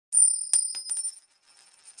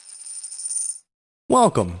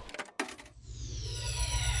Welcome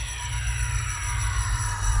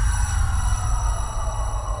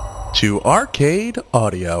to Arcade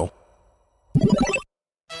Audio.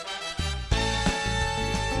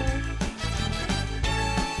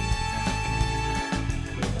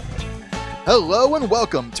 Hello and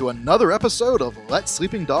welcome to another episode of Let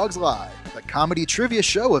Sleeping Dogs Lie, the comedy trivia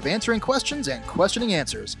show of answering questions and questioning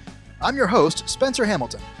answers. I'm your host, Spencer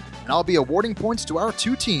Hamilton, and I'll be awarding points to our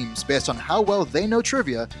two teams based on how well they know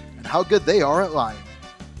trivia and how good they are at lying.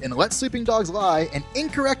 In Let Sleeping Dogs Lie, an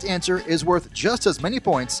incorrect answer is worth just as many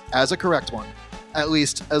points as a correct one, at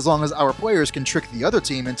least as long as our players can trick the other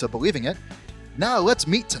team into believing it. Now let's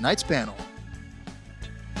meet tonight's panel.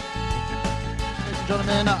 Ladies and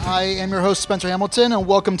gentlemen, I am your host, Spencer Hamilton, and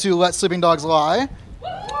welcome to Let Sleeping Dogs Lie,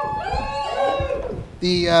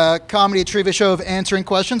 the comedy trivia show of answering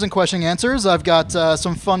questions and questioning answers. I've got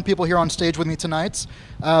some fun people here on stage with me tonight.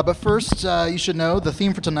 But first, you should know the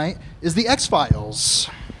theme for tonight is the X-Files.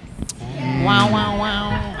 Wow, wow,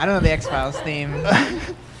 wow. I don't know the X-Files theme.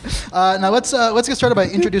 Now let's get started by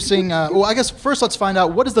introducing. Well, I guess first let's find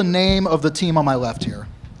out what is the name of the team on my left here.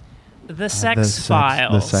 The Sex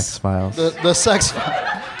Files. The Sex Files. The Sex.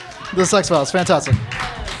 The Sex Files. Fantastic.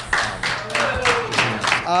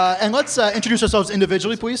 And let's introduce ourselves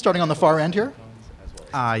individually, please, starting on the far end here.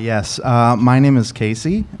 Yes. My name is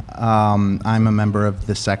Casey. I'm a member of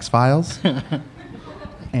the Sex Files.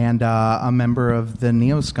 And a member of the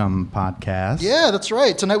Neoscum podcast. Yeah, that's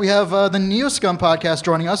right. Tonight we have the Neoscum podcast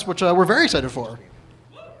joining us, which we're very excited for.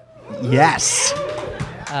 Yes.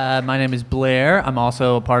 My name is Blair. I'm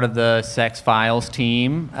also a part of the Sex Files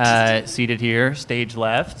team, seated here, stage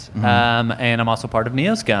left. And I'm also part of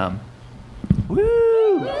Neoscum. Woo!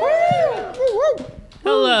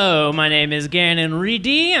 Hello, my name is Gannon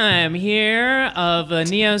Reedy. I'm here of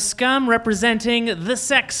Neoscum representing the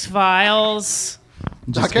Sex Files.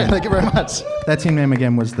 Okay, thank you very much. That team name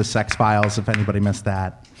again was the Sex Files, if anybody missed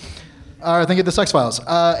that. All right, thank you, the Sex Files.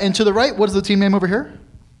 And to the right, what is the team name over here?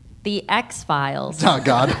 The X-Files. Oh,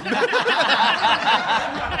 God.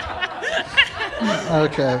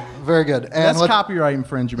 Okay, very good. And That's copyright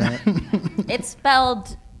infringement. It's spelled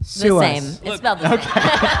the Sue same. us. It's spelled the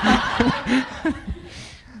same.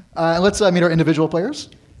 let's meet our individual players.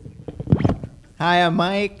 Hi, I'm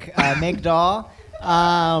Mike McDowell.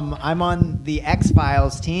 I'm on the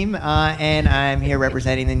X-Files team, and I'm here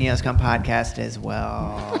representing the Neoscum podcast as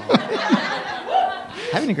well.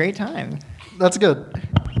 Having a great time. That's good.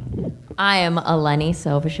 I am Eleni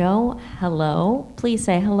Silvershow. Hello. Please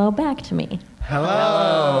say hello back to me.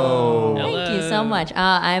 Hello. Thank you so much.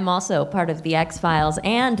 I'm also part of the X-Files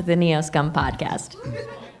and the Neoscum podcast.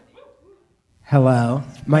 Hello,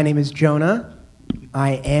 my name is Jonah.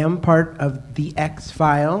 I am part of the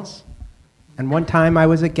X-Files, and one time I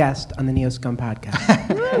was a guest on the Neoscum podcast.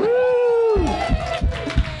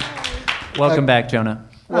 Welcome back, Jonah.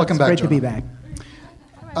 Welcome It's back, great Jonah. to be back.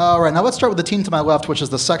 All right, now let's start with the team to my left, which is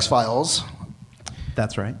the Sex Files.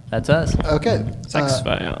 That's right. That's us. Okay. Sex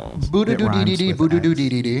Files. Boo-doo-doo-dee-dee-dee, It rhymes with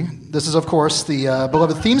boo-doo-doo-dee-dee-dee. This is, of course, the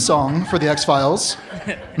beloved theme song for the X-Files,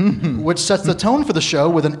 which sets the tone for the show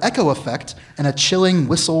with an echo effect and a chilling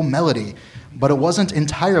whistle melody. But it wasn't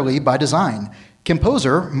entirely by design.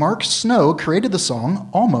 Composer Mark Snow created the song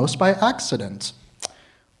almost by accident.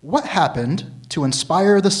 What happened to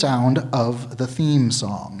inspire the sound of the theme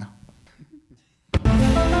song?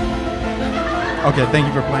 Okay, thank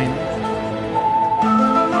you for playing.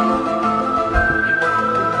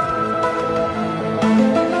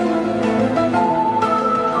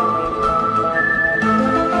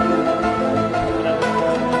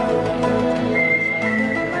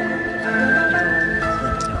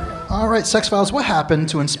 All right, Sex Files, what happened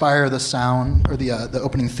to inspire the sound or the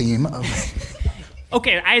opening theme of...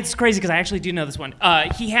 Okay, it's crazy because I actually do know this one.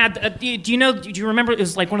 He had. Do you remember? It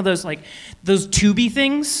was like one of those those tubey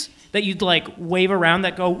things that you'd like wave around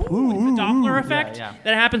that go woo, the Doppler effect yeah.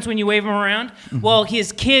 that happens when you wave them around. Well,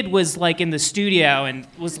 his kid was like in the studio and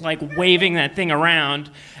was like waving that thing around,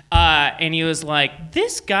 and he was like,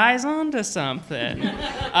 "This guy's onto something."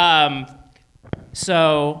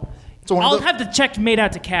 So I'll have the check made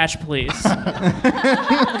out to cash, please.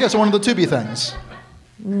 Okay, so one of the tubey things.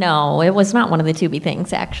 No, it was not one of the Tubi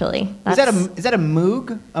things, actually. Is that a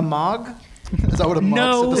Moog? A Mog? Is that what a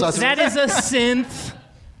No, Moog synthesizer that is a synth.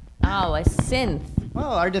 Oh, a synth.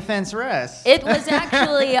 Well, our defense rests. It was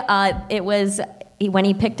actually, it was when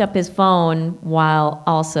he picked up his phone while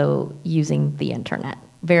also using the internet.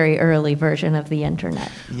 Very early version of the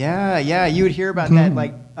internet. Yeah, you would hear about that,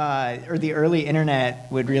 like, or the early internet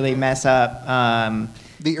would really mess up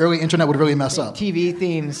the early internet would really mess up. TV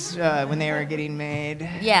themes when they were getting made.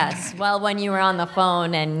 Yes. Well, when you were on the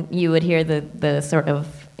phone and you would hear the sort of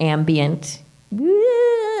ambient.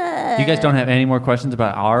 You guys don't have any more questions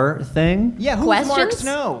about our thing? Yeah, who's Mark Questions?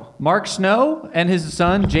 Snow? Mark Snow and his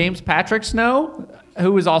son, James Patrick Snow,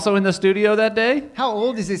 who was also in the studio that day? How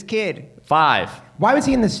old is this kid? 5. Why was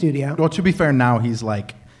he in the studio? Well, to be fair, now he's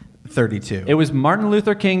like 32. It was Martin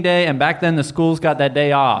Luther King Day, and back then the schools got that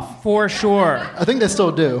day off. For sure. I think they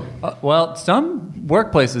still do. Well, some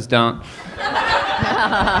workplaces don't.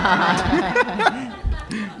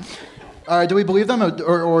 All right, do we believe them,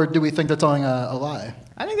 or do we think they're telling a lie?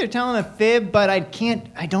 I think they're telling a fib, but I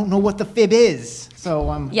don't know what the fib is.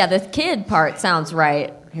 So Yeah, the kid part sounds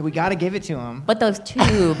right. hey, we got to give it to him. But those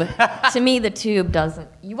tube, to me, the tube doesn't.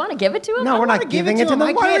 You want to give it to him? No, we're not giving it to them.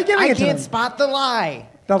 Why are we giving it to I can't them? spot the lie.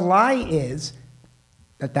 The lie is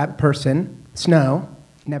that person, Snow,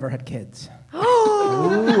 never had kids.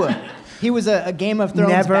 Ooh. He was a Game of Thrones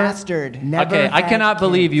Never- bastard. Never Okay, I had cannot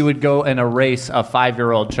believe kids. you would go and erase a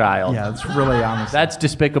 5-year-old child. Yeah, it's really honest. That's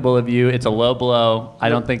despicable of you. It's a low blow. I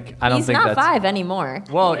don't think He's think not that's 5 anymore.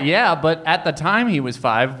 Well, yeah, but at the time he was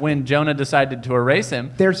 5 when Jonah decided to erase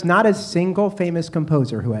him. There's not a single famous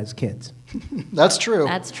composer who has kids. That's true.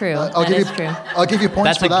 That's true. I'll That give is you, true. I'll give you points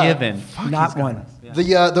That's for a that. given. Not one.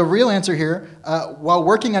 The real answer here, while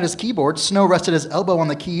working at his keyboard, Snow rested his elbow on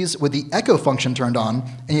the keys with the echo function turned on,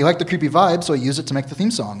 and he liked the creepy vibe, so he used it to make the theme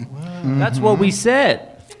song. That's what we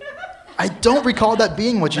said. I don't recall that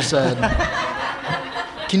being what you said.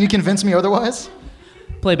 Can you convince me otherwise?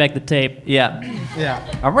 Play back the tape. Yeah.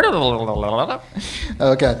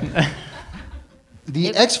 Okay.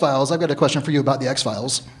 The X-Files, I've got a question for you about the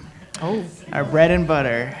X-Files. Our bread and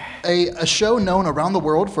butter. A show known around the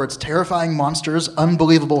world for its terrifying monsters,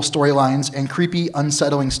 unbelievable storylines, and creepy,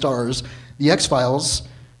 unsettling stars. The X-Files,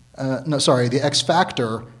 The X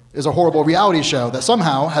Factor is a horrible reality show that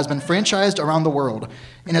somehow has been franchised around the world.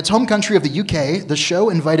 In its home country of the UK, the show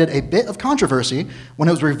invited a bit of controversy when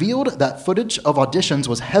it was revealed that footage of auditions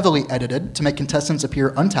was heavily edited to make contestants appear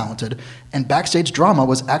untalented, and backstage drama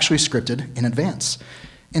was actually scripted in advance.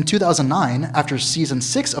 In 2009, after season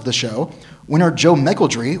 6 of the show, winner Joe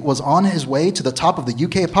McElderry was on his way to the top of the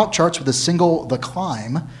UK pop charts with his single The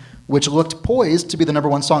Climb, which looked poised to be the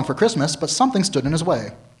 #1 song for Christmas, but something stood in his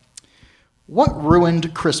way. What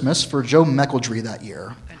ruined Christmas for Joe McElderry that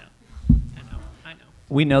year? I know.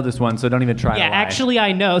 We know this one, so don't even try Yeah, to lie. actually,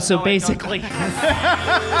 I know. So basically,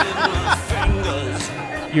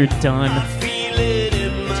 you're done.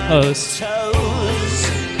 Toast.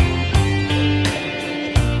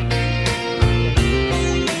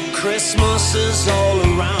 Christmas is all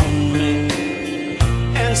around me,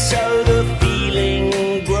 and so the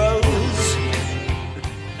feeling grows.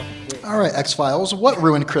 All right, X-Files, what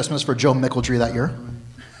ruined Christmas for Joe McElderry that year?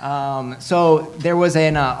 So there was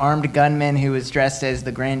an armed gunman who was dressed as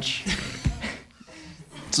the Grinch.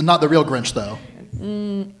 It's not the real Grinch, though.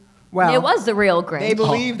 Well, It was the real Grinch. They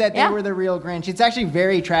believe that they Yeah. were the real Grinch. It's actually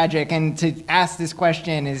very tragic, and to ask this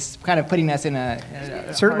question is kind of putting us in a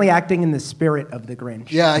certainly hard- acting in the spirit of the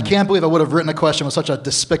Grinch. Yeah, I can't believe I would have written a question with such a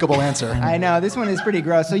despicable answer. I know this one is pretty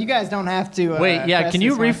gross, so you guys don't have to. Wait, yeah, press can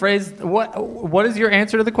you this one. rephrase what is your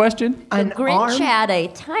answer to the question? The An Grinch arm- had a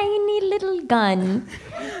tiny little gun,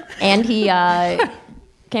 and he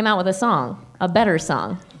came out with a song, a better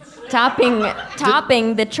song, topping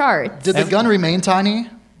the charts. Did the gun remain tiny?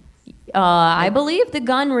 I believe the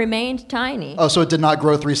gun remained tiny. Oh, so it did not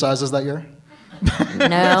grow 3 sizes that year?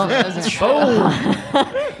 No.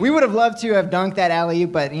 We would have loved to have dunked that alley,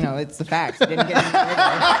 but it's the facts. It didn't get any bigger.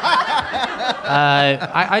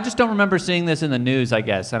 I just don't remember seeing this in the news, I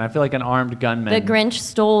guess, and I feel like an armed gunman. The Grinch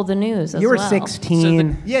stole the news as You were well.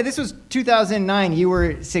 16. Yeah, this was 2009. You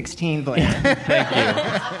were 16, Blaine. Thank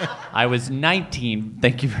you. I was 19.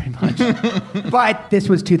 Thank you very much. But this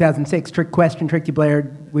was 2006. Trick question, tricked you,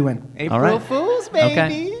 Blair. We win. April right. Fools, baby.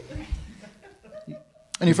 Okay.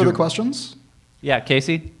 Any further questions? Yeah,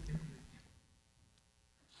 Casey?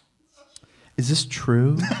 Is this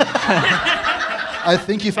true? I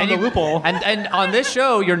think you found the loophole. And on this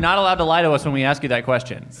show, you're not allowed to lie to us when we ask you that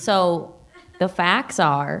question. So the facts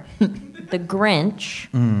are the Grinch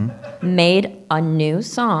made a new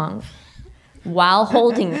song while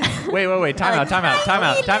holding. Wait. Time out. The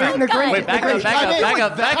Grinch- Wait, back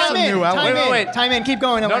up. Time in. Keep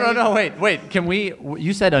going. No, wait. Can we?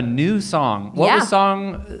 You said a new song. What Yeah. was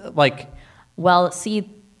song like? Well, see,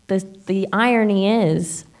 the irony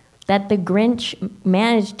is that the Grinch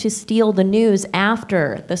managed to steal the news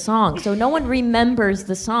after the song, so no one remembers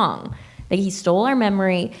the song. He stole our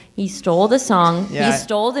memory. He stole the song. Yeah. He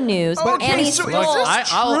stole the news. Okay, and he so stole is this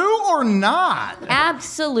true or not?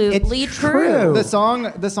 absolutely It's true. The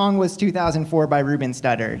song was 2004 by Ruben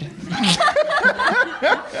Studdard.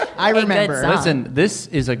 I remember. song. Listen, this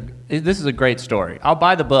is a great story. I'll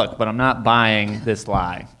buy the book, but I'm not buying this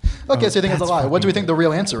lie. Okay, so you think it's a lie. What do we think the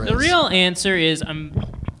real answer is? The real answer is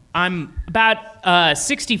I'm about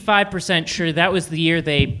 65% sure that was the year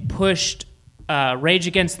they pushed Rage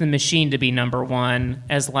Against the Machine to be number one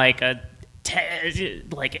as like a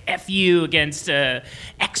like FU against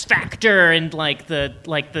X Factor and like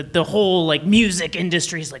the whole like music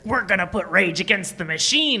industry is like, we're gonna put Rage Against the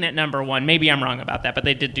Machine at number one. Maybe I'm wrong about that, but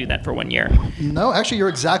they did do that for 1 year. No, actually, you're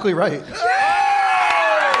exactly right.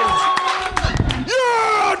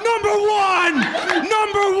 Yeah, number one.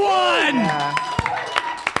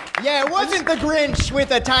 Yeah, it wasn't the Grinch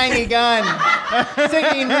with a tiny gun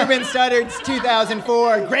singing Ruben Studdard's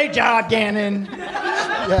 2004. Great job, Gannon.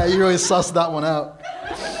 Yeah, you really sussed that one out.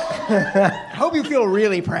 Hope you feel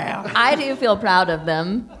really proud. I do feel proud of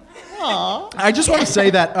them. I just want to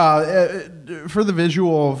say that for the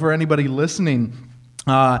visual, for anybody listening,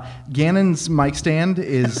 Gannon's mic stand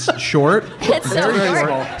is short. It's so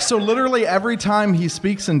short. So literally every time he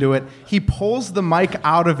speaks into it, he pulls the mic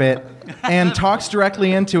out of it and talks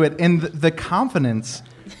directly into it. And the confidence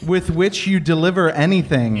with which you deliver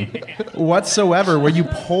anything whatsoever, where you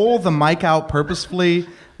pull the mic out purposefully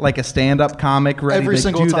like a stand-up comic ready Every to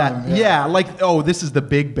single do time, that. yeah. Like, oh, this is the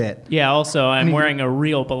big bit. Yeah, also, I'm wearing a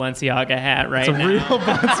real Balenciaga hat right now. Real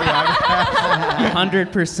Balenciaga.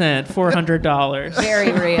 100%, $400.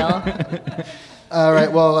 Very real. All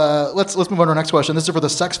right, well, let's move on to our next question. This is for the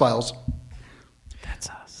Sex Files. That's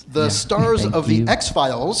us. The stars of the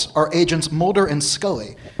X-Files are agents Mulder and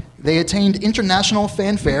Scully. They attained international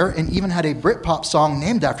fanfare and even had a Britpop song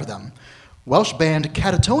named after them. Welsh band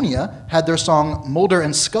Catatonia had their song Mulder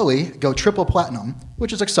and Scully go triple platinum,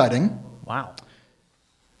 which is exciting. Wow.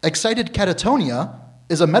 Excited catatonia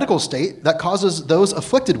is a medical state that causes those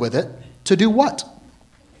afflicted with it to do what?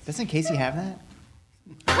 Doesn't Casey have that?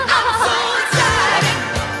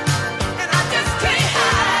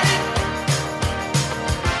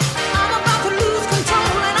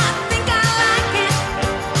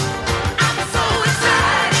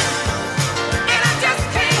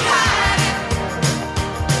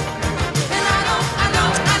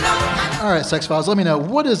 All right, Sex Files, let me know,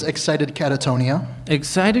 what is excited catatonia?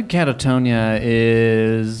 Excited catatonia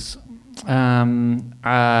is when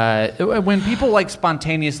people like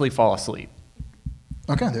spontaneously fall asleep.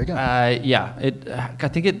 Okay, there you go. Yeah, I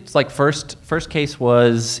think it's like first case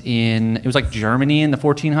was it was like Germany in the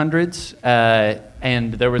 1400s,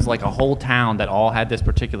 and there was like a whole town that all had this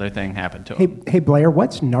particular thing happen to them. Hey, Blair,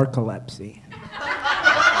 what's narcolepsy?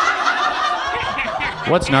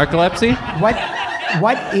 What's narcolepsy? What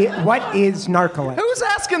is narcolepsy? Who's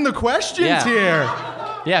asking the questions here?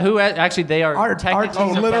 Yeah, who actually they are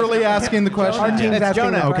technically literally asking the question. Our team's That's asking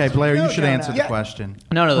Jonah. the Okay, question. Blair, you should Jonah. answer the Yeah. question.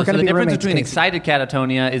 No. We're So gonna the be difference roommates, between Casey. excited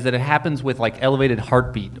catatonia is that it happens with like elevated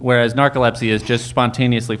heartbeat, whereas narcolepsy is just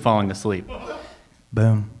spontaneously falling asleep.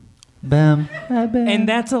 Boom. Bam. And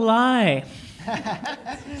that's a lie.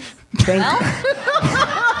 Thank you.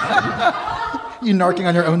 You narking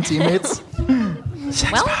on your own teammates? Well,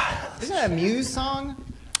 Isn't that a Muse song?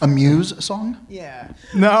 A Muse song? Yeah.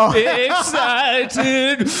 No.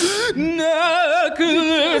 Excited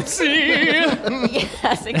narcolepsy.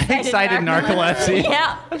 yes, Excited narcolepsy.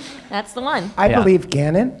 Yeah, that's the one. I Yeah. believe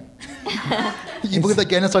Gannon. You believe that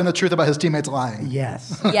Gannon's telling the truth about his teammates lying?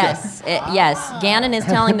 Yes. Yes, yes. Gannon is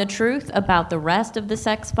telling the truth about the rest of the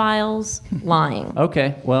Sex Files lying.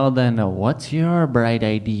 Okay, well then, what's your bright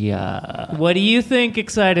idea? What do you think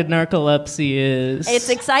excited narcolepsy is? It's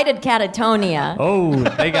excited catatonia. Oh,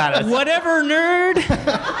 they got us. Whatever, nerd.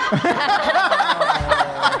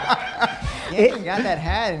 Yeah, you got that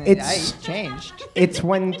hat and It's- I changed. It's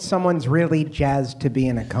when someone's really jazzed to be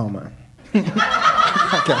in a coma.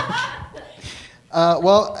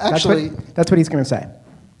 Well, actually, That's what he's going to say.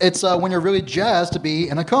 it's when you're really jazzed to be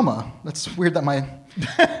in a coma. That's weird that my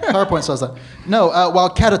PowerPoint says that. No, while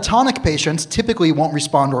catatonic patients typically won't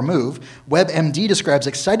respond or move, WebMD describes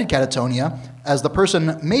excited catatonia as the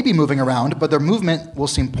person may be moving around, but their movement will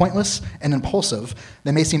seem pointless and impulsive.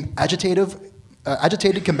 They may seem agitated,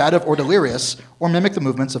 combative, or delirious, or mimic the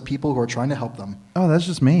movements of people who are trying to help them. Oh, that's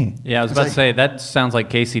just me. Yeah, I was about to say that sounds like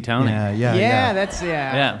Casey Tony. Yeah. That's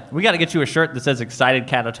Yeah, we got to get you a shirt that says excited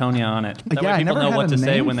catatonia on it. That Yeah, way I people never know had what a to say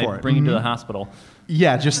name when they for it. bring you to the hospital.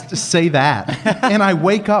 Yeah, just say that. And I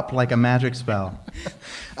wake up like a magic spell.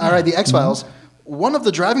 All right, the X-Files. One of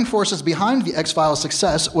the driving forces behind the X-Files'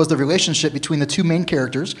 success was the relationship between the two main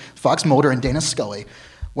characters, Fox Mulder and Dana Scully.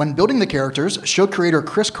 When building the characters, show creator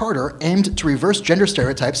Chris Carter aimed to reverse gender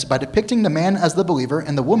stereotypes by depicting the man as the believer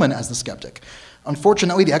and the woman as the skeptic.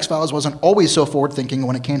 Unfortunately, the X-Files wasn't always so forward-thinking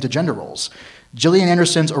when it came to gender roles. Gillian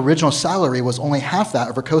Anderson's original salary was only half that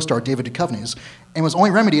of her co-star David Duchovny's, and was only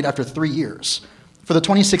remedied after 3 years. For the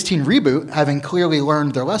 2016 reboot, having clearly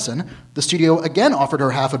learned their lesson, the studio again offered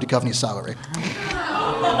her half of Duchovny's salary.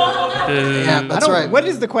 Yeah, that's right. What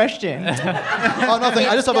is the question? Oh, nothing.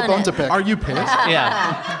 I just have a bone to pick. Are you pissed?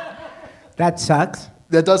 Yeah. That sucks.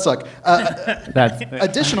 That does suck. That's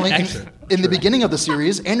Additionally, in the beginning of the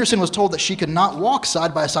series, Anderson was told that she could not walk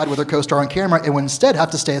side by side with her co-star on camera and would instead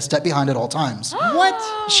have to stay a step behind at all times.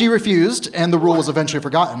 What? She refused, and the rule was eventually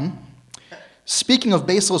forgotten. Speaking of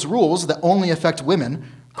baseless rules that only affect women,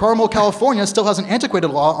 Carmel, California still has an antiquated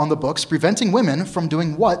law on the books preventing women from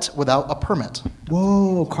doing what without a permit?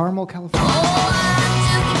 Whoa, Carmel, California.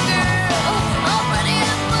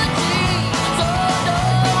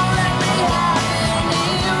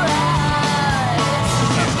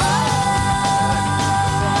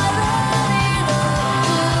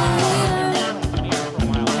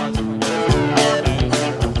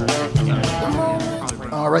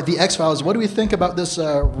 All right, the X-Files, what do we think about this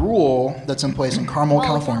rule that's in place in Carmel,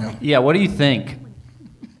 California? Yeah, what do you think?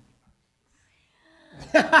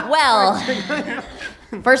 Well,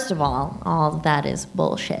 first of all of that is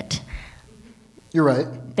bullshit. You're right.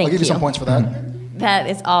 Thank I'll give you some you. points for that. That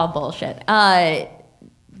is all bullshit. But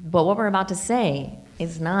what we're about to say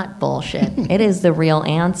is not bullshit. It is the real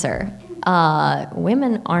answer.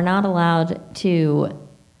 Women are not allowed to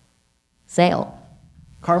sail.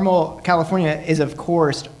 Carmel, California is, of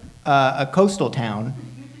course, a coastal town,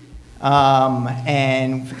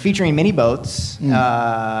 and featuring mini boats.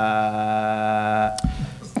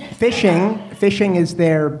 Fishing is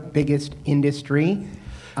their biggest industry.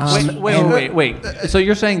 Wait. So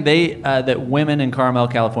you're saying that women in Carmel,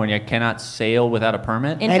 California cannot sail without a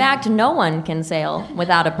permit? In fact, no one can sail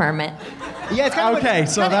without a permit. Yeah, it's kind of Okay,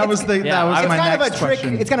 so that was my next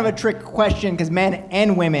question. It's kind of a trick question because men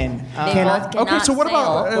and women They both cannot Okay, so what sail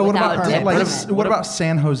about without a permit. what about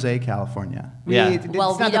San Jose, California? Yeah.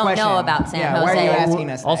 Well, we don't know about San Why are you Jose. asking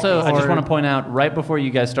us that? Also, I just want to point out, right before you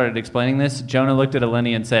guys started explaining this, Jonah looked at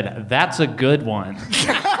Eleni and said, "That's a good one."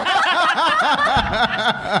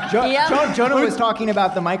 Yep. Jonah was talking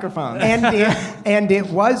about the microphone. And it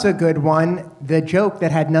was a good one. The joke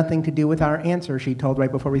that had nothing to do with our answer she told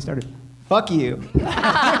right before we started. Fuck you.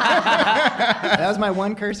 That was my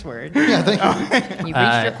one curse word. Yeah, thank you. You've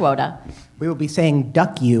reached your quota. We will be saying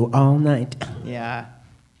duck you all night. Yeah.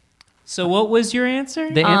 So what was your answer?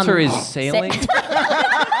 The answer is sailing.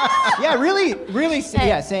 Yeah, really,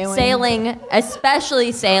 yeah, sailing. Sailing,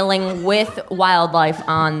 especially sailing with wildlife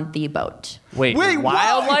on the boat. Wait,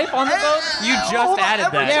 wildlife on the boat? You just added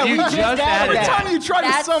that. Yeah, you we just just added added that. that. Time you try to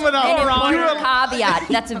That's sum it up. an important caveat.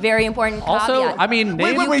 That's a very important caveat. Also, I mean,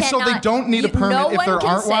 Wait, You so they cannot- don't need a permit no if one there can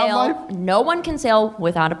aren't sail, wildlife? No one can sail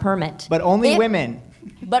without a permit. But only If- women.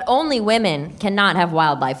 But only women cannot have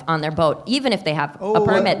wildlife on their boat, even if they have a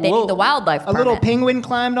permit. They need the wildlife A permit. little penguin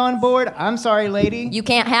climbed on board. I'm sorry, lady. You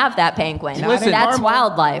can't have that penguin. Listen, That's Carmel,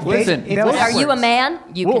 wildlife. listen, Are you a man?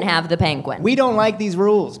 You can have the penguin. We don't like these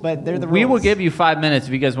rules, but they're the rules. We will give you 5 minutes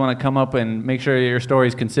if you guys want to come up and make sure your story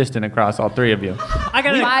is consistent across all three of you. I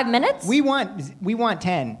got 5 minutes? We want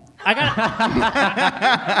 10. I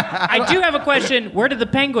do have a question. Where did the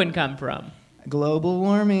penguin come from? Global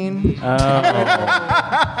warming. Oh.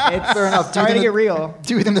 It's Fair enough. starting to get real.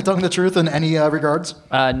 Do you think they're telling the truth in any regards?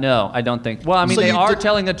 No, I don't think. Well, I mean, So they you are did-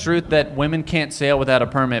 telling the truth that women can't sail without a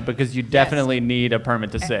permit because you definitely need a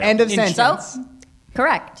permit to sail. End of So, sentence.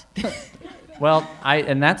 correct. Well,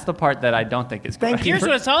 and that's the part that I don't think is correct. Here's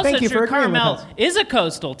what's also thank you true. for agreeing with Carmel us. is a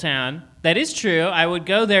coastal town. That is true. I would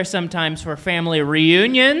go there sometimes for family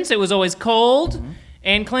reunions. It was always cold.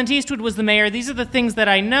 And Clint Eastwood was the mayor. These are the things that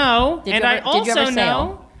I know. Did and you I ever- did you also ever sail?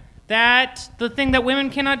 know that the thing that women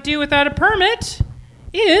cannot do without a permit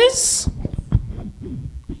is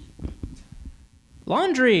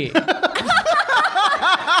laundry.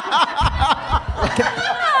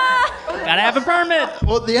 Gotta have a permit.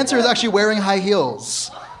 Well, the answer is actually wearing high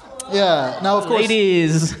heels. Yeah. Now, of course,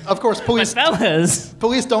 Ladies. police Fellas.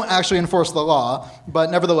 don't actually enforce the law, but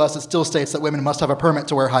nevertheless, it still states that women must have a permit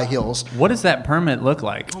to wear high heels. What does that permit look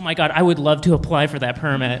like? Oh my God, I would love to apply for that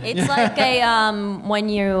permit. It's like when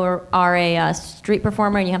you are a street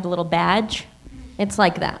performer and you have the little badge. It's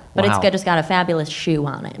like that, but Wow. just got a fabulous shoe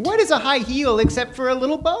on it. What is a high heel except for a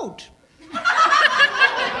little boat?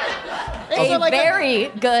 a very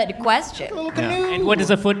good question. And what is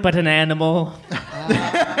a foot but an animal?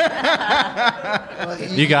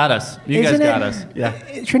 You got us. You guys Isn't got it- us.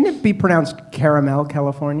 Yeah. Shouldn't it be pronounced Caramel,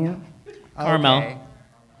 California? Carmel. Okay.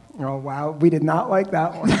 Oh, wow. We did not like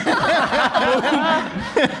that one.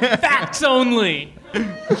 Facts only.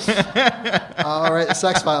 All right,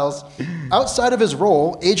 Sex Files. Outside of his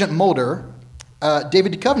role, Agent Mulder,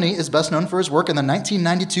 David Duchovny is best known for his work in the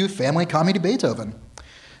 1992 family comedy Beethoven.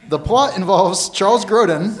 The plot involves Charles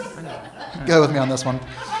Grodin. Go with me on this one.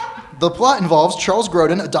 The plot involves Charles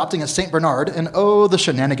Grodin adopting a Saint Bernard, and oh, the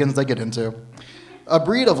shenanigans they get into. A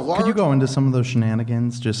breed of large... Could you go into some of those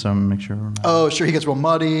shenanigans just so I make sure? Oh, sure, he gets real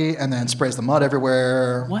muddy and then sprays the mud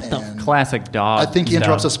everywhere. What the and Classic dog. I think he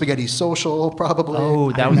interrupts a stuff. spaghetti social, probably.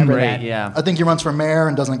 Oh, that was remember great. that. Yeah. I think he runs for mayor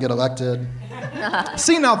and doesn't get elected.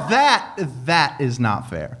 See, now that is not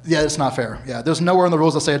fair. Yeah, it's not fair. Yeah, there's nowhere in the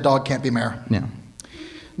rules that say a dog can't be mayor. Yeah.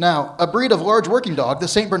 Now, a breed of large working dog, the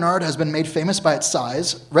St. Bernard has been made famous by its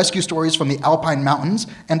size, rescue stories from the Alpine Mountains,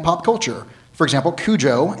 and pop culture. For example,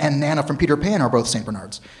 Cujo and Nana from Peter Pan are both St.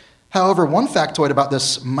 Bernards. However, one factoid about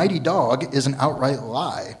this mighty dog is an outright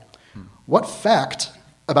lie. What fact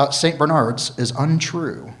about St. Bernards is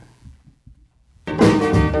untrue?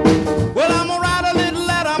 Well, I'm gonna write a little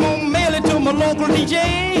letter, I'm gonna mail it to my local DJ.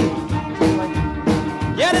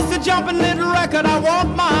 Yeah, it's a jumping little record, I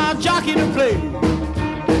want my jockey to play.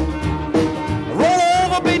 Roll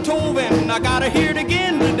over Beethoven, I gotta hear it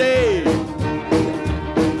again today.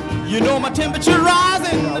 You know my temperature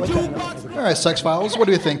rising, the jukebox. All right, Sex Files, what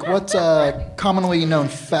do you think? What commonly known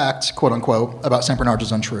fact, quote unquote, about St. Bernards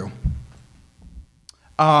is untrue?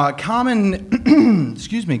 Common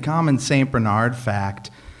Saint Bernard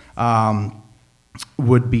fact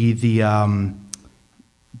would be the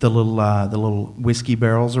little whiskey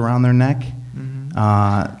barrels around their neck.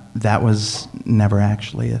 That was never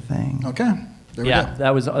actually a thing. Okay, there we Yeah, go.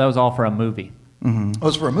 that was all for a movie. Oh, it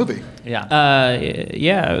was for a movie. Yeah.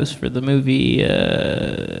 Yeah, it was for the movie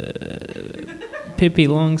Pippi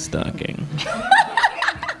Longstocking.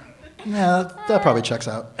 Yeah, that probably checks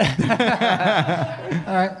out.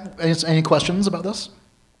 All right, any questions about this?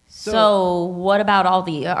 So, what about all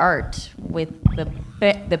the art with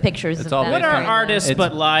the pictures It's of all them? What are It's- artists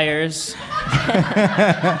but liars?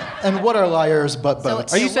 And what are liars but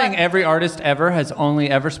boats? Are you saying every artist ever has only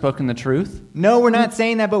ever spoken the truth? No, we're not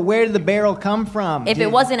saying that, but where did the barrel come from? If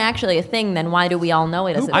it wasn't actually a thing, then why do we all know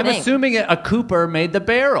it as a I'm thing? assuming a Cooper made the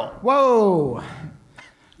barrel. Whoa.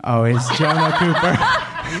 Oh, it's Jonah Cooper.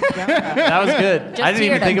 That was good. Just I didn't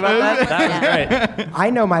even heard think him. about that. That was Yeah. great. I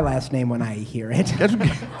know my last name when I hear it.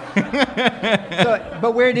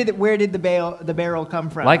 But where did the barrel come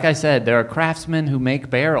from? Like I said, there are craftsmen who make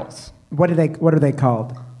barrels. What are they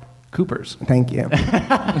called? Coopers. Thank you.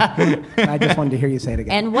 I just wanted to hear you say it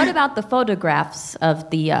again. And what about the photographs of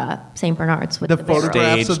the St. Bernards with The the barrel?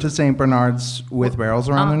 photographs of Staged. the Saint Bernards with barrels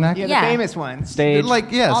around their neck? yeah, the Yeah. famous ones. Stage. Like,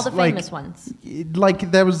 yes. All the like, famous ones.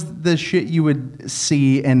 Like, that was the shit you would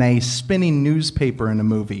see in a spinning newspaper in a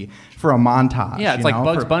movie for a montage. Yeah, it's you like know,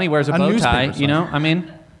 Bugs for Bunny wears a bow newspaper tie, you know? something. I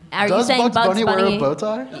mean, Are Does you saying Bugs Bunny wear a bow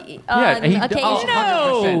tie? Yeah, he- occasionally.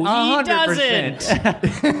 No, he 100%.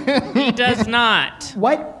 doesn't. He does not.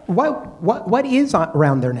 What is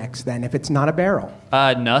around their necks then if it's not a barrel?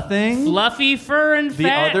 nothing. Fluffy fur and The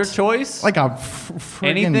fat. other choice? Like a friggin'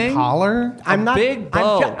 Anything? collar? big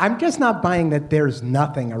bow. I'm just not buying that there's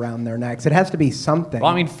nothing around their necks. It has to be something.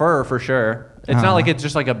 Well, I mean, fur for sure. It's not like it's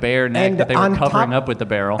just like a bare neck And that they were on covering top- up with the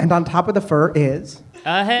barrel. And on top of the fur is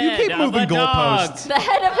a head You keep of moving a dog. goalposts. The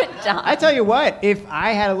head of a dog. I tell you what, if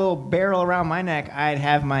I had a little barrel around my neck, I'd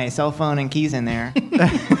have my cell phone and keys in there.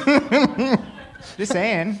 Just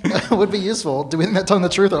saying. Would be useful. Do we think they're telling the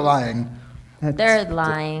truth or lying? They're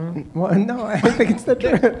lying. well, no, I think it's the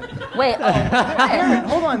truth. Wait,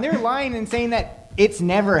 Hold on, they're lying and saying that it's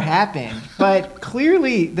never happened. But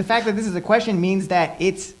clearly, the fact that this is a question means that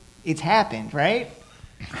it's happened, right?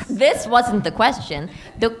 this wasn't the question.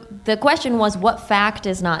 The question was what fact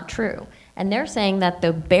is not true? And they're saying that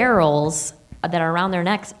the barrels that are around their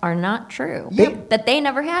necks are not true. That they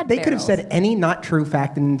never had They could have barrels. said any not true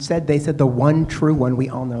fact, and instead they said the one true one we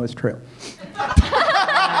all know is true.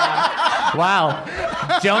 Wow.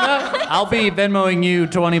 Jonah, I'll be Venmoing you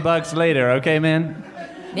 $20 later, okay, man?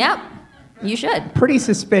 Yep, you should. Pretty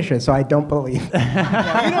suspicious, so I don't believe. We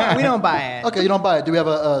don't buy it. Okay, you don't buy it. Do we have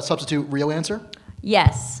a substitute real answer?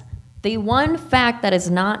 Yes. The one fact that is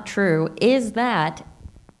not true is that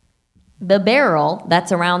the barrel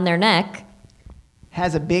that's around their neck,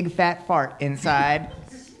 Has a big fat fart inside.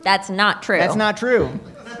 that's not true. That's not true.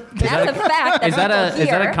 That's a fact. Is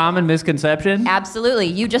that a common misconception? Absolutely.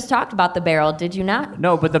 You just talked about the barrel, did you not?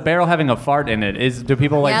 No, but the barrel having a fart in it do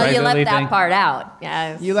people like Yeah, you regularly left that think? part out.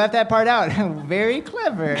 Yes. You left that part out. Very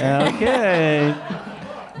clever. Okay.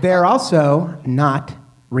 They're also not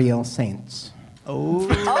real saints.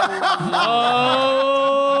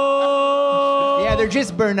 Yeah, they're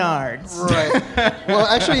just Bernards. Right. Well,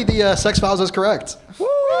 actually, the Sex Files is correct.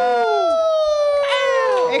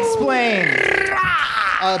 Explain.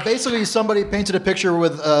 Basically, somebody painted a picture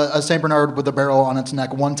with a Saint Bernard with a barrel on its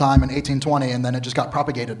neck one time in 1820, and then it just got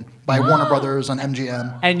propagated by Warner Brothers and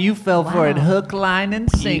MGM. And you fell for it hook, line, and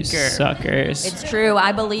You sinker. suckers. It's true.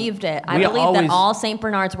 I believed it. I We believe always- that all St.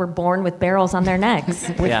 Bernards were born with barrels on their necks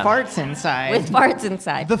With Yeah. farts inside. with farts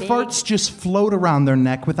inside. The Big- farts just float around their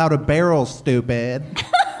neck without a barrel, stupid.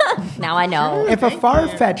 Now I know. If a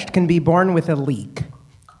far-fetched can be born with a leak,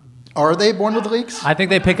 Are they born with leaks? I think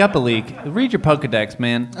they pick up a leak. Read your Pokedex,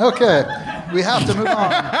 man. Okay, we have to move on.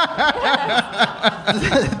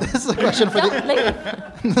 This is a question for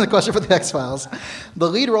the question for the X-Files. The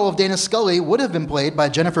lead role of Dana Scully would have been played by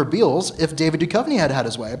Jennifer Beals if David Duchovny had had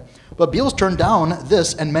his way, but Beals turned down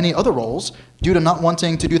this and many other roles due to not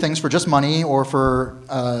wanting to do things for just money or for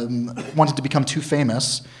wanting to become too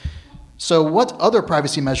famous. So, what other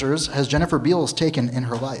privacy measures has Jennifer Beals taken in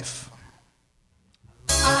her life?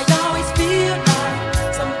 I always feel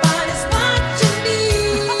like somebody's watching me,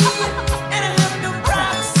 and I have no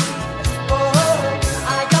privacy. Oh,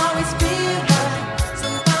 I always feel like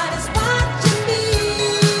somebody's watching me.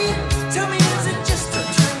 Tell me, is it just a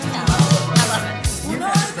dream?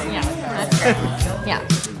 Yeah.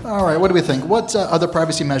 All right, what do we think? What other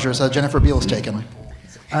privacy measures has Jennifer Beals taken?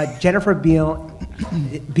 Jennifer Beals,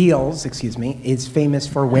 is famous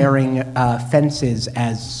for wearing fences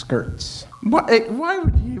as skirts. Why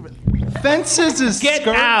would you even... Fences is Get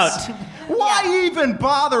skirts? out. Why even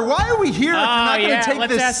bother? Why are we here if you're not going yeah, to take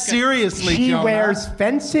let's this ask her. seriously, She Jonah? wears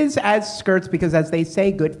fences as skirts because, as they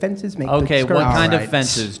say, good fences make Okay, good skirts. what kind Alright. of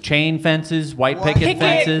fences? Chain fences? White picket Picket,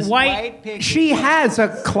 fences? white. She has a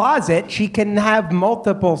closet. She can have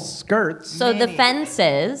multiple skirts. So the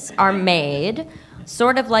fences are made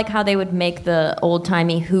sort of like how they would make the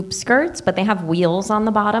old-timey hoop skirts, but they have wheels on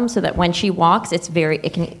the bottom so that when she walks, it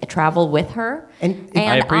can travel with her. And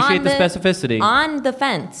I appreciate on the specificity. On the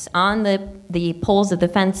fence, on the poles of the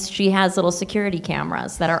fence, she has little security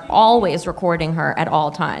cameras that are always recording her at all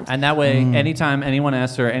times. And that way, anytime anyone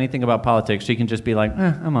asks her anything about politics, she can just be like,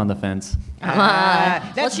 I'm on the fence. well,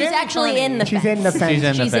 That's she's very actually funny. in the She's fence. in the fence. She's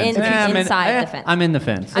in the She's fence. inside the fence. I'm in the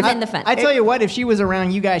fence. I'm in the fence. I tell you what, if she was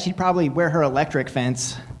around you guys, she'd probably wear her electric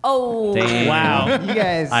fence. Oh, Damn. Wow. You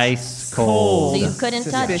guys. Ice so cold. you couldn't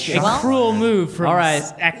touch. Suspicious. A Well, cruel move from All right.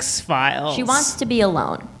 X-Files. she wants to be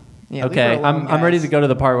alone, Yeah, leave Okay, her alone, I'm ready guys. to go to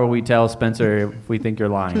the part where we tell Spencer if we think you're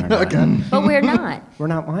lying or not. but we're not. We're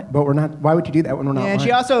not lying, but we're not. Why would you do that when we're not Yeah,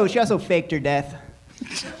 lying? she also faked her death.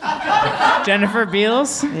 Jennifer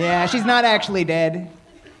Beals? Yeah, she's not actually dead.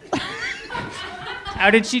 How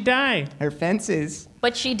did she die? Her fences.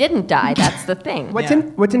 But she didn't die. That's the thing.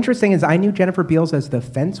 What's interesting is I knew Jennifer Beals as the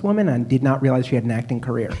fence woman and did not realize she had an acting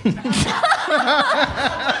career.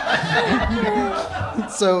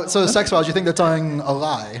 So Sex Files, you think they're telling a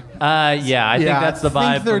lie? Yeah, I think Yeah, that's the I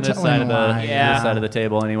think vibe they're from this telling side of the lies. this side of the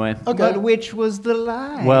table anyway. Okay. But which was the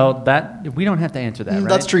lie? Well, that we don't have to answer that, right?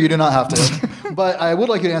 That's true, you do not have to. But I would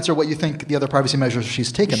like you to answer what you think the other privacy measures she's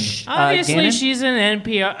taken. Obviously, Gannon? she's an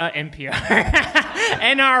NPR,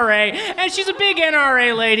 NRA, and she's a big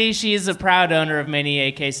NRA lady. She's a proud owner of many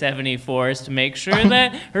AK-74s to make sure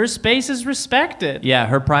that her space is respected. Yeah,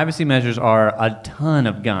 her privacy measures are a ton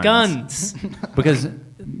of guns. Guns. Because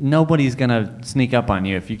nobody's gonna sneak up on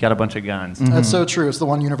you if you got a bunch of guns. That's so true. It's the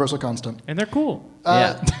one universal constant. And they're cool.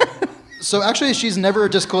 Yeah. So actually, she's never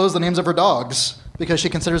disclosed the names of her dogs because she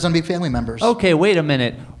considers them to be family members. Okay, wait a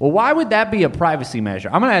minute. Well, why would that be a privacy measure?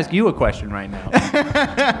 I'm gonna ask you a question right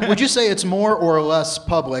now. Would you say it's more or less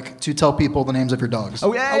public to tell people the names of your dogs?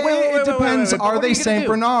 Oh, yeah, it depends. wait, but Are what are they you gonna St. do?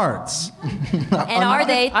 Bernards? And are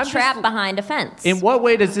they I'm just- trapped behind a fence? In what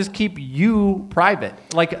way does this keep you private?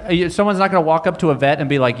 Like, someone's not gonna walk up to a vet and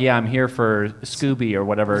be like, "Yeah, I'm here for Scooby or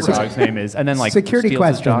whatever her dog's name is," and then like Security steals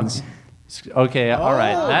his dog. questions. Okay, all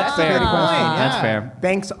right, that's fair. Security question, That's yeah. fair.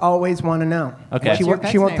 Banks always want to know. Okay. She, What's your won't-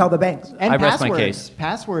 pet's she won't name? tell the banks. And I rest my passwords. case.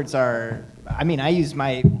 Passwords are. I mean, I use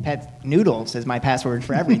my pet Noodles as my password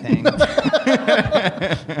for everything. Is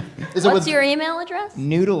it What's with, your email address?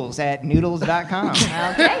 Noodles at noodles.com.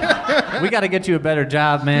 Okay. We got to get you a better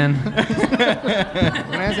job, man.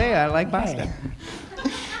 When I say I like pasta.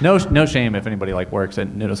 No shame if anybody like works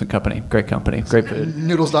at Noodles and Company. Great company, great food.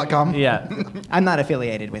 Noodles.com? Yeah. I'm not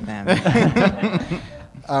affiliated with them.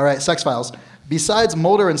 All right, Sex Files. Besides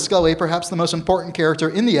Mulder and Scully, perhaps the most important character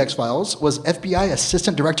in the X-Files was FBI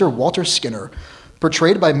Assistant Director Walter Skinner.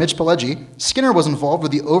 Portrayed by Mitch Pileggi, Skinner was involved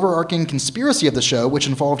with the overarching conspiracy of the show, which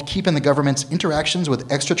involved keeping the government's interactions with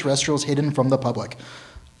extraterrestrials hidden from the public.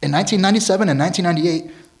 In 1997 and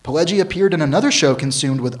 1998, Pileggi appeared in another show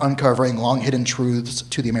consumed with uncovering long-hidden truths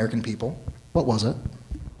to the American people. What was it?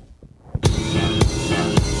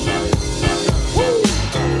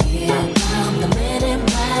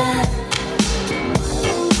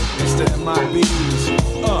 It's the MIBs.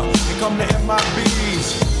 Here come the MIBs.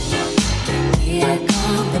 Here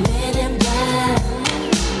come the men in black.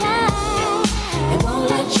 They won't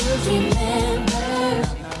let you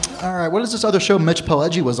remember. All right, what is this other show Mitch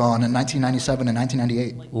Pileggi was on in 1997 and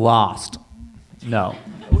 1998? Lost. No.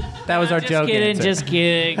 That was our Just joke kidding, answer. just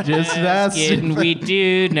kidding. Just that's kidding. We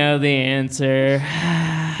do know the answer.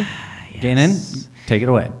 Gannon, take it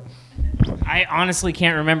away. I honestly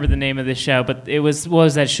can't remember the name of the show, but it was, what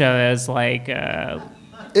was that show? It was like,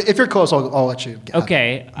 If you're close, I'll let you get it.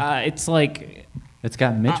 okay, it's like It's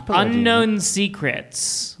got Mitch Pileggi. Unknown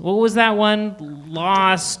Secrets. What was that one?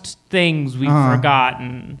 Lost Things We've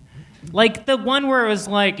Forgotten. Like the one where it was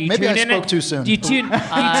like you Maybe tune I in. spoke too soon. You tune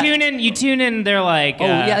in. You tune in. They're like,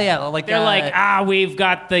 like they're like, we've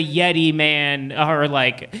got the Yeti man, or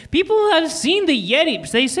like people have seen the Yeti.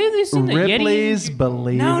 They say they've seen the Ripley's Yeti.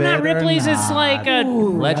 Believe No, It not or Ripley's. It's Not. like a.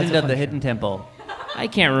 Legend of the Hidden Temple. I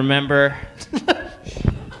can't remember.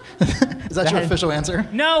 Is that your official answer?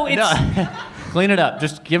 No, it's. Clean it up.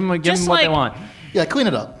 Just give them what Just they like- want. Yeah, clean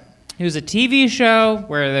it up. It was a TV show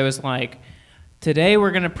where there was like, today we're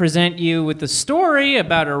going to present you with the story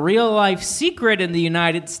about a real life secret in the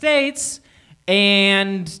United States.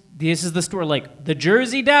 And this is the story, like the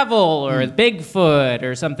Jersey Devil or Bigfoot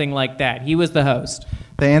or something like that. He was the host.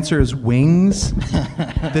 The answer is Wings.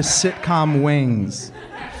 The sitcom Wings.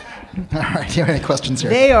 All right, do you have any questions here?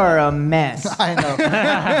 They are a mess. I know.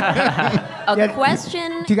 A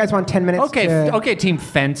question. Do you guys want 10 minutes? Okay, to- okay, Team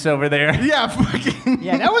Fence over there. Yeah, fucking.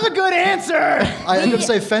 Yeah, that was a good answer. I am going to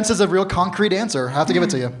say fence is a real concrete answer. I have to give it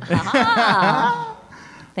to you.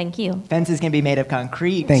 Thank you. Fences can be made of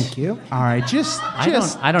concrete. Thank you. All right, just I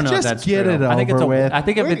don't know if just that's get true. it I think over it's with. I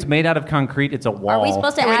think if it's made out of concrete, it's a wall. Are we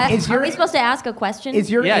supposed to Wait, ask? is your- Are we supposed to ask a question? Is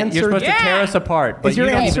your Yeah, answer you're supposed to tear us apart, but is your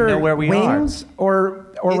you don't answer even know where we wings or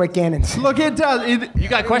what Gannon said? Look, it does. You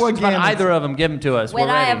got questions about either of them? Give them to us. Wait,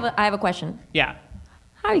 We're I ready. have a question. Yeah.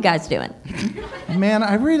 How are you guys doing? Man,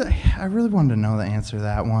 I really wanted to know the answer to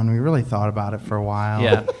that one. We really thought about it for a while.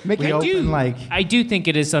 Yeah. We opened I do think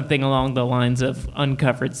it is something along the lines of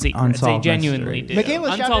uncovered secrets. Unsolved I genuinely mysteries. do. Michaela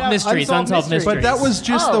shouted Unsolved out mysteries. Unsolved Unsolved Mysteries. mysteries.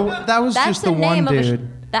 But that was just That's just the name one of a dude.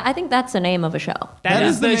 I think that's the name of a show. That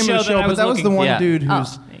is the name show of the show, that I but that was the looking one for. Yeah. dude Oh.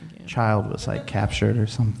 whose child was like captured or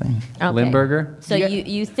something. Okay. Limburger? So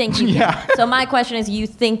you think you Yeah. So my question is, you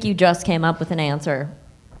think you just came up with an answer,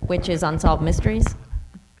 which is Unsolved Mysteries?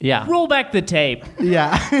 Yeah. Roll back the tape.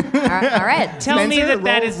 Yeah. All right. Tell me Spencer,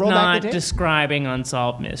 that is roll back the not tape. describing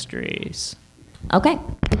unsolved mysteries. Okay.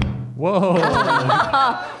 Whoa.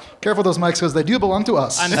 Careful with those mics because they do belong to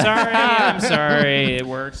us. I'm sorry. I'm sorry. It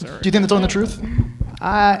works. Do you think they're telling the truth?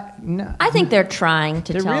 No. I think they're trying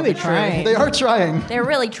to They're tell really the trying. They are trying. truth. They're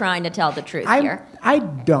really trying to tell the truth I here.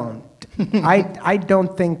 don't. I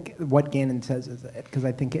don't think what Gannon says is it, because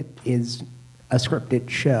I think it is a scripted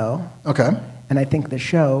show. Okay. And I think the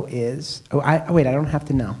show is. Wait, I don't have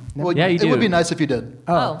to know. No. Well, Yeah, you it would do. be nice if you did.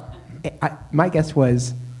 Oh. My guess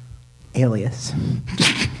was Alias.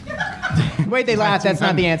 Wait, they laughed. That's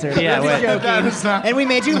not the answer. Yeah, We're wait. joking. That is not And we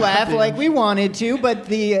made you laugh like we wanted to, but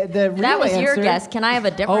the real That was your answer- guess. Can I have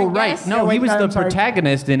a different Oh, right. guess? No, Yeah, he wait, was I'm the sorry.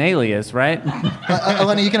 protagonist in Alias, right?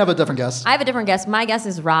 Eleni, you can have a different guess. I have a different guess. My guess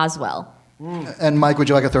is Roswell. And Mike, would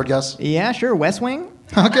you like a third guess? Yeah, sure. West Wing.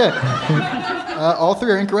 Okay. All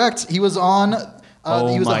three are incorrect. He was on. Oh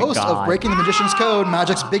he was the my host of God. Breaking the Magician's Code,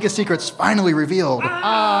 Magic's Biggest Secrets Finally Revealed, which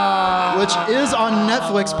is on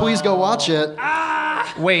Netflix. Please go watch it.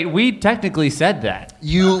 Wait, we technically said that.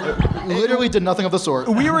 You literally did nothing of the sort.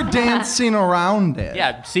 We were dancing around it.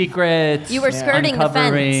 Yeah, secrets. You were skirting the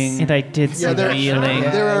uncovering. fence. And I did Yeah, some there, feeling.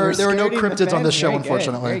 there are no Skirting the cryptids on this fence. show, Very good.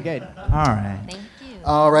 unfortunately. Very good. All right. Thank you.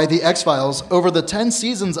 All right, The X-Files. Over the 10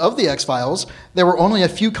 seasons of The X-Files, there were only a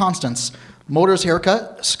few constants. Mulder's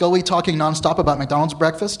haircut, Scully talking nonstop about McDonald's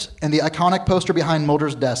breakfast, and the iconic poster behind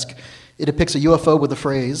Mulder's desk. It depicts a UFO with the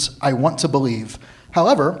phrase, "I want to believe."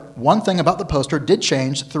 However, one thing about the poster did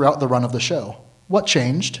change throughout the run of the show. What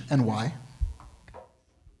changed and why?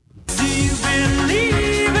 Do you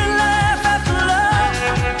believe in life after love?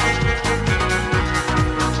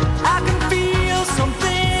 I can feel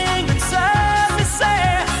something inside me say,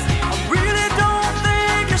 I really don't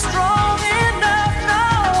think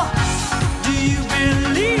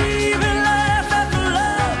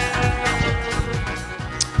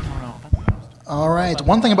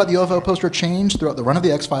one thing about the UFO poster changed throughout the run of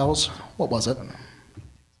the X-Files. What was it?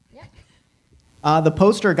 The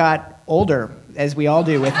poster got older, as we all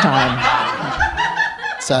do with time.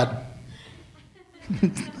 Sad.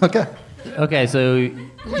 Okay. Okay, so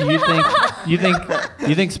you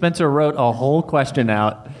think Spencer wrote a whole question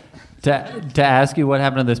out to ask you what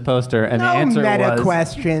happened to this poster, and No the answer meta was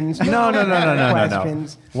questions. No.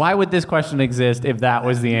 Questions. Why would this question exist if that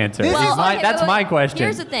was the answer? That's my question.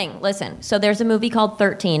 Here's the thing. Listen, so there's a movie called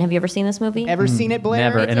 13. Have you ever seen this movie? Ever seen it, Blair?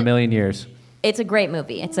 Never in a million years. It's a great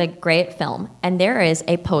movie. It's a great film. And there is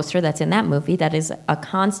a poster that's in that movie that is a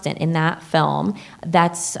constant in that film.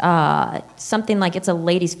 That's something like it's a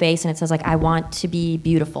lady's face and it says like, I want to be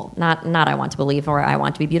beautiful. Not I want to believe or I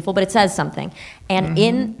want to be beautiful, but it says something.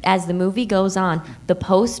 And as the movie goes on, the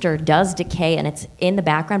poster does decay and it's in the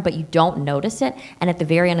background, but you don't notice it. And at the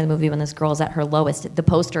very end of the movie, when this girl's at her lowest, the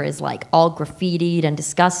poster is like all graffitied and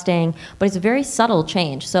disgusting, but it's a very subtle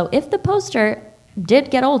change. So if the poster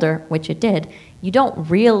did get older, which it did, you don't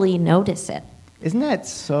really notice it. Isn't that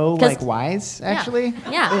so wise, actually?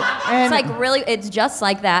 Yeah. It's like really, it's just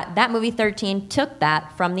like that. That movie 13 took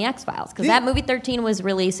that from the X-Files. Because that movie 13 was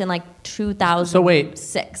released in like 2006 So wait, or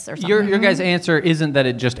something. your guys' answer isn't that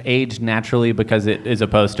it just aged naturally because it is a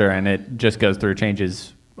poster and it just goes through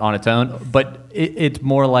changes on its own, but it's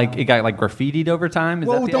more like it got like graffitied over time? Is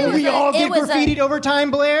Well, that the don't answer? we all get It was graffitied over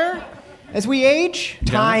time, Blair? As we age?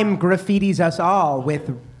 Time graffitis us all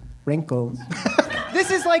with wrinkles. This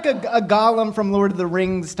is like a Gollum from Lord of the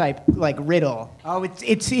Rings type like riddle. Oh,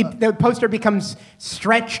 the poster becomes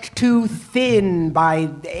stretched too thin by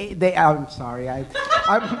I'm sorry. I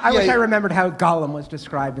wish I remembered how Gollum was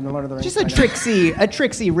described in the Lord of the Rings. Just a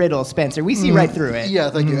tricksy riddle, Spencer. We see right through it. Yeah,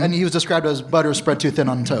 thank you. And he was described as butter spread too thin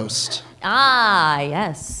on toast. Ah,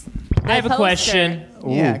 yes. I have a question.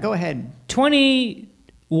 Yeah, go ahead. 20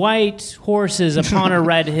 white horses upon a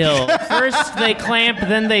red hill. First they clamp,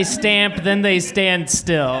 then they stamp, then they stand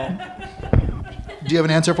still. Do you have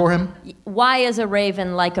an answer for him? Why is a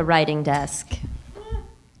raven like a writing desk?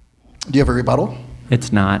 Do you have a rebuttal?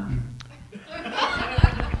 It's not.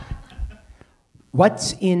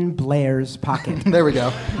 What's in Blair's pocket? There we go.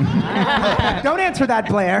 Don't answer that,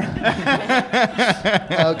 Blair.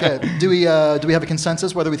 Okay. Do we have a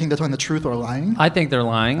consensus whether we think they're telling the truth or lying? I think they're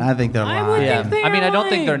lying. I think they're lying. Yeah. they I mean, are I don't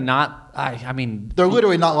think lying. they're not. I mean, They're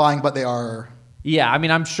literally not lying, but they are. yeah. I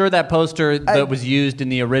mean, I'm sure that poster that was used in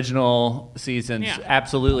the original seasons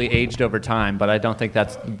absolutely aged over time, but I don't think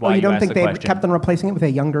that's why You don't asked think the they question. kept on replacing it with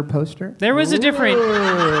a younger poster? There is a different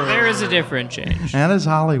change. That is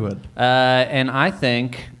Hollywood. And I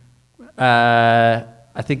think the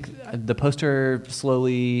poster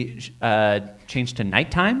slowly changed to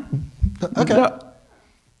nighttime. Okay.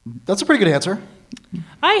 That's a pretty good answer.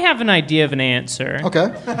 I have an idea of an answer. Okay.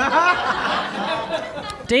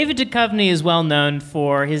 David Duchovny is well known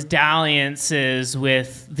for his dalliances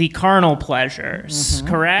with the carnal pleasures,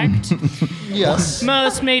 correct? Yes.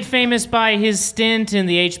 Most made famous by his stint in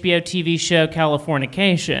the HBO TV show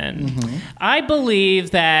Californication. I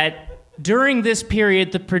believe that during this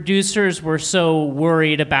period, the producers were so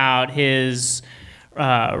worried about his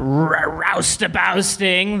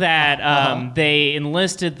roustabousting that they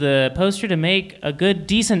enlisted the poster to make a good,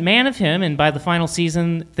 decent man of him. And by the final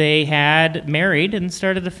season, they had married and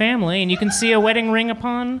started a family. And you can see a wedding ring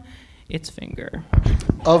upon its finger.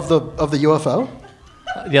 Of the UFO?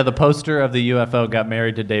 Yeah, the poster of the UFO got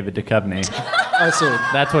married to David Duchovny. I see.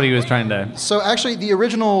 That's what he was trying to. So actually, the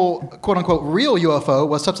original quote-unquote real UFO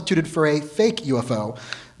was substituted for a fake UFO.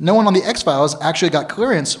 No one on the X-Files actually got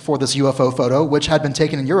clearance for this UFO photo, which had been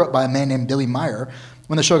taken in Europe by a man named Billy Meyer.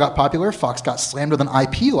 When the show got popular, Fox got slammed with an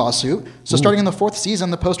IP lawsuit. So starting in the 4th season,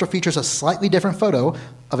 the poster features a slightly different photo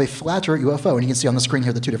of a flatter UFO. And you can see on the screen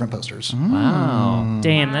here the two different posters. Wow.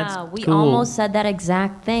 Damn, that's Wow, we cool. almost said that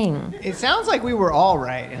exact thing. It sounds like we were all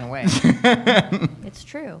right in a way. It's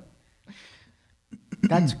true.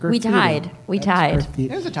 That's graffiti. We tied. Graffiti.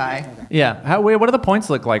 There's a tie. Yeah. What do the points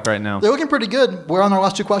look like right now? They're looking pretty good. We're on our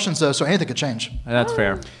last 2 questions, though, so anything could change. That's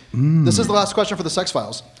fair. This is the last question for the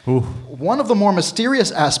X-Files. One of the more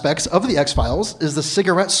mysterious aspects of the X-Files is the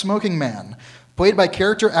cigarette smoking man. Played by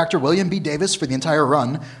character actor William B. Davis for the entire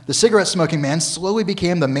run, the cigarette smoking man slowly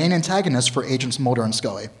became the main antagonist for Agents Mulder and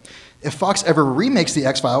Scully. If Fox ever remakes the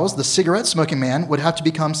X-Files, the cigarette smoking man would have to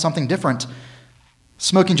become something different.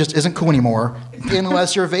 Smoking just isn't cool anymore,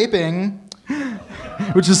 unless you're vaping.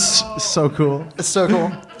 Which is so cool. It's so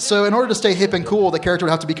cool. So in order to stay hip and cool, the character would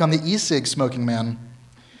have to become the e-cig smoking man.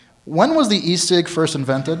 When was the e-cig first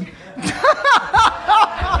invented?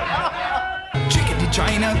 Chickadee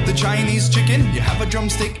China China, the Chinese chicken. You have a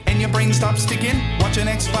drumstick and your brain stops sticking. Watching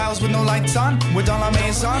X-Files with no lights on, with all our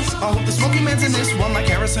Masons. I hope the smoking man's in this one, like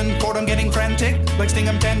Harrison Ford, I'm getting frantic. Like Sting,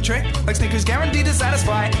 I'm tantric. Like Snickers, guaranteed to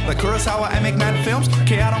satisfy. Like Kurosawa, I make mad films.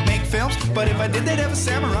 Okay, I don't make films, but if I did, they'd have a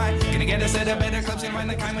samurai. Gonna get a set of better clips and find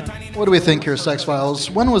the kind with tiny... What do we think here, Sex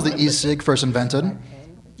Files? When was the e-cig first invented? And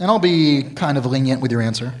I'll be kind of lenient with your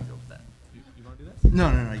answer. No,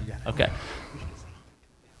 you got it. Okay.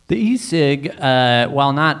 The e-cig,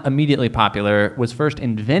 while not immediately popular, was first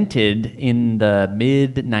invented in the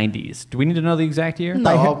mid-90s. Do we need to know the exact year?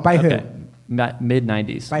 No. By who? Okay.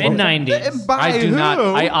 Mid-90s. Mid-90s. By who?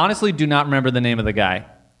 I honestly do not remember the name of the guy.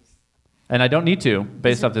 And I don't need to,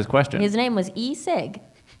 based off this question. His name was E-Cig.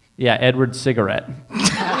 Yeah, Edward Cigarette.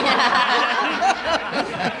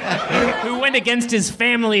 Who went against his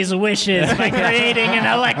family's wishes by creating an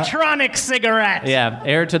electronic cigarette. Yeah,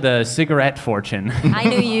 heir to the cigarette fortune. I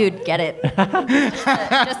knew you'd get it.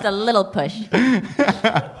 Just a little push.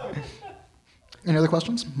 Any other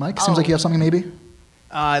questions? Mike, seems like you have something maybe?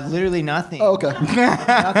 Literally nothing. Oh, okay.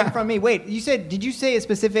 Nothing from me. Wait, did you say a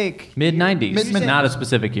specific... Mid-90s. Mid- Not a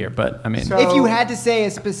specific year, but I mean... So, if you had to say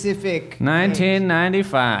a specific...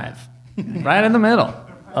 1995. Right in the middle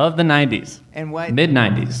of the 90s. And what...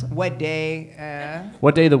 Mid-90s. What day?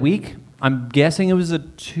 What day of the week? I'm guessing it was a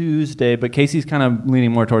Tuesday, but Casey's kind of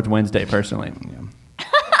leaning more towards Wednesday, personally.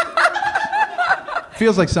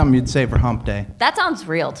 Feels like something you'd say for hump day. That sounds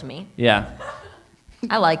real to me. Yeah.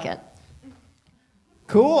 I like it.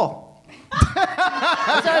 Cool. So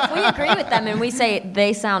if we agree with them and we say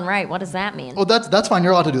they sound right, what does that mean? Well, that's fine.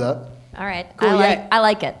 You're allowed to do that. All right. Cool, I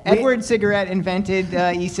like it. Edward Cigarette invented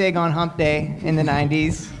e-cig on hump day in the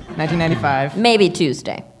 90s, 1995. Maybe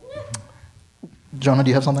Tuesday. Jonah, do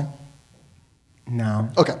you have something? No.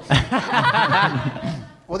 Okay.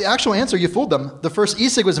 Well, the actual answer, you fooled them. The first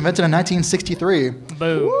e-cig was invented in 1963.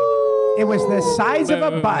 Boo. It was the size of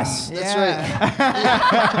a bus. That's right.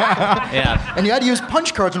 Yeah. And you had to use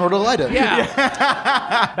punch cards in order to light it.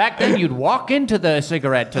 Yeah. Back then, you'd walk into the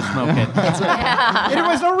cigarette to smoke it. It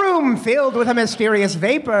was a room filled with a mysterious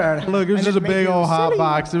vapor. Look, it was And just a made big you old hot silly.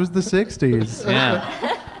 box. It was the 60s.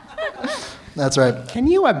 Yeah. That's right. Can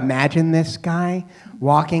you imagine this guy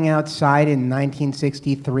walking outside in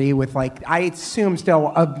 1963 with, like, I assume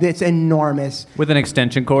still this enormous, With an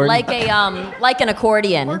extension cord. Like an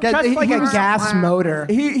accordion. just he- like he a was- gas motor.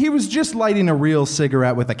 He was just lighting a real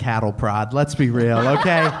cigarette with a cattle prod. Let's be real,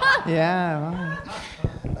 okay? Yeah.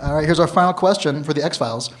 All right, here's our final question for the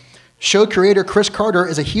X-Files. Show creator Chris Carter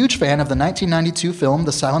is a huge fan of the 1992 film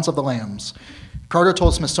The Silence of the Lambs. Carter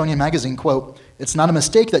told Smithsonian Magazine, quote, "It's not a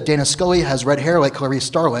mistake that Dana Scully has red hair like Clarice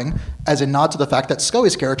Starling, as a nod to the fact that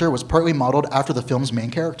Scully's character was partly modeled after the film's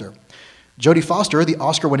main character. Jodie Foster, the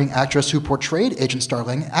Oscar-winning actress who portrayed Agent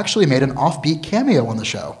Starling, actually made an offbeat cameo on the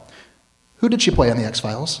show. Who did she play on The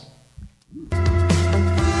X-Files?"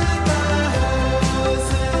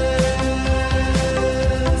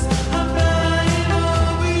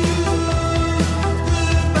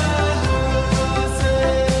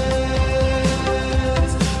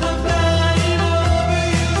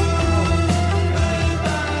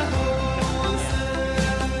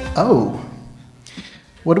 Oh.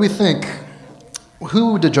 What do we think?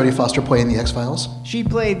 Who did Jodie Foster play in The X-Files? She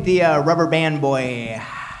played the rubber band boy.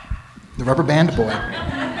 The Rubber Band Boy.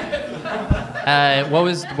 What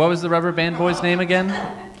was the rubber band boy's name again?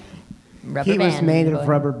 Rubber He was band made boy. of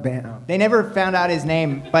rubber band. They never found out his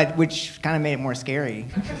name, but which kind of made it more scary.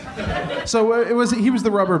 So he was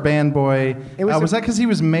the rubber band boy. It was Was that because he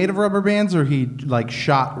was made of rubber bands, or he like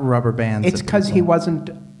shot rubber bands? It's at because he people? wasn't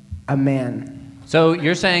a man. So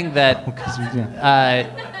you're saying that 'Cause he-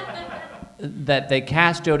 that they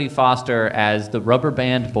cast Jodie Foster as the rubber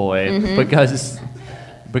band boy Mm-hmm.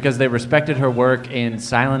 because they respected her work in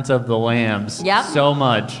Silence of the Lambs Yep. so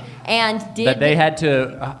much And did that they had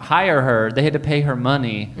to hire her. They had to pay her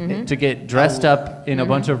money Mm-hmm. to get dressed up in a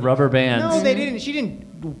bunch of rubber bands. No, they didn't. She didn't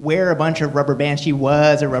wear a bunch of rubber bands. She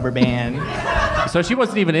was a rubber band. So she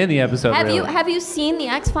wasn't even in the episode. have really. you seen the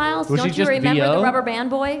X-Files? Was she Don't you just remember VO? the rubber band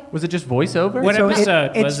boy? Was it just voiceover? What So episode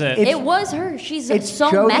it's- was it? it's- It was her. She's it's so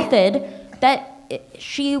Jodie- method that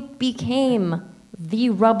she became the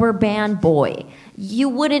rubber band boy. You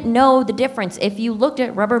wouldn't know the difference if you looked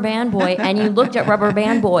at Rubber Band Boy and you looked at Rubber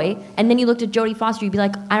Band Boy and then you looked at Jodie Foster. You'd be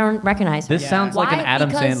like, I don't recognize her. This sounds like an Why? Adam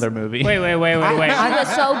Because- Sandler movie. Wait. She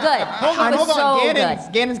was so good. Hold on.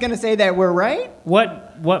 So Gannon's going to say that we're right.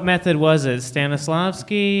 What method was it?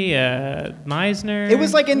 Stanislavski, Meisner? It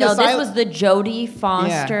was like in No, the this silent. was the Jodie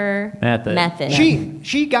Foster Method.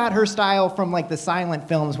 She got her style from like the silent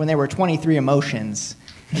films when there were 23 emotions.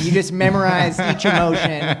 And you just memorize each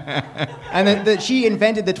emotion. And then she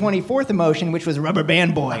invented the 24th emotion, which was Rubber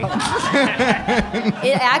Band Boy.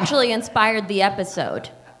 It actually inspired the episode.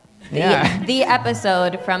 The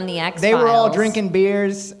episode from the X-Files. They were all drinking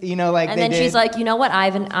beers, like and they then did. she's like, you know what,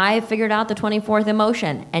 Ivan, I figured out the 24th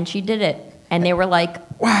emotion. And she did it. And they were like,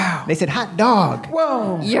 wow. They said, hot dog.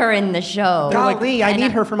 Whoa. You're in the show. Golly, I And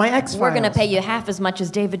need her for my X-Files. We're going to pay you half as much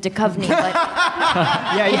as David Duchovny. But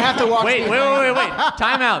Yeah, you have to walk. Wait.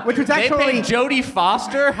 Time out. Which was they actually- paid Jodie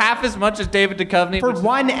Foster half as much as David Duchovny. For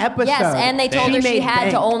one episode. yes, and they told her she made had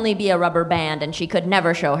bank. to only be a rubber band and she could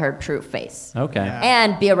never show her true face. Okay.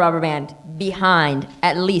 And be a rubber band behind,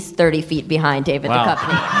 at least 30 feet behind David Wow.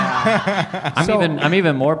 Duchovny. I'm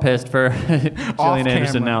even more pissed for Gillian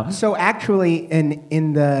Anderson now. So actually,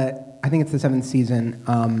 in the I think it's the 7th season,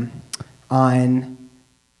 on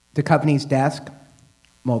Duchovny's desk,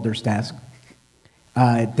 Mulder's desk,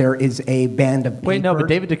 there is a band of Wait, no, but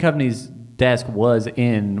papers. David Duchovny's desk was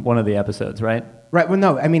in one of the episodes, right? Right. Well,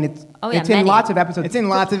 no. I mean, it's it's in many. lots of episodes. It's in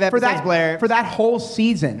lots of For episodes, that, Blair. For that whole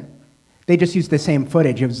season, they just used the same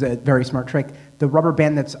footage. It was a very smart trick. The rubber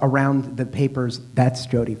band that's around the papers, that's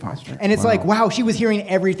Jodie Foster. And it's like, wow, she was hearing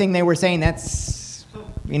everything they were saying. That's,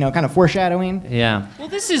 kind of foreshadowing. Yeah. Well,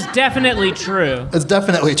 this is definitely true. It's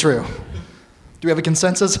definitely true. Do we have a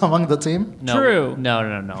consensus among the team? No, True.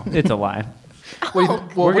 No. It's a lie. What do you-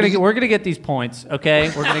 well, what do you- We're gonna get these points, okay?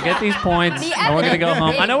 We're gonna get these points, The and we're gonna go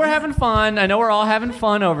evidence. home. I know we're having fun. I know we're all having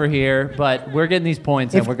fun over here, but we're getting these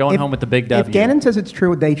points, and we're going home with the big W. If Gannon says it's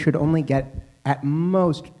true, they should only get at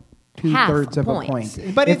most Half 2/3 of points. a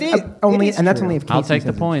point. But If- it is- only, it is and that's true. only if Casey I'll take the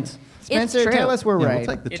says it. points. It's Spencer, true. tell us we're Yeah, right.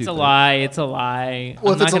 we'll take the It's a 2/3. lie. It's a lie.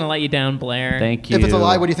 Well, I'm if not it's going a- to let you down, Blair. Thank you. If it's a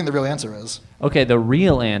lie, what do you think the real answer is? Okay, the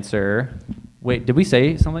real answer. Wait, did we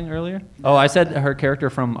say something earlier? Oh, I said her character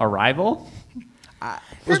from Arrival.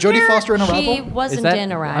 Was Jodie Foster in She Arrival? wasn't that-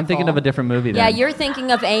 in Arrival. I'm thinking of a different movie Yeah, then. you're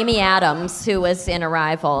thinking of Amy Adams, who was in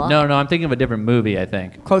Arrival. No, I'm thinking of a different movie. I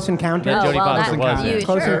think. Close Encounters. That Oh, Jodie well, Foster that- was. you- in.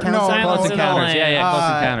 Close sure. Encounters. Silence Close of the Encounters. Lambs. Yeah,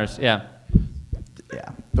 Close Encounters. Yeah.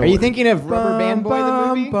 Are you thinking of Rubber Band Boy,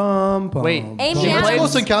 the movie? Wait, Amy She was Adams.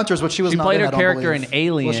 Close Encounters, but she was She not played in her that, I don't character in believe.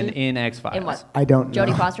 Alien Was she? in X-Files. In what? I don't know.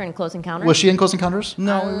 Jodie Foster in Close Encounters? Was she in Close Encounters?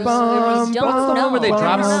 No. What's the one Where they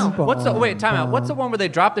drop? know. What's the wait? Time out. What's the one where they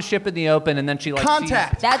drop the ship in the open and then she like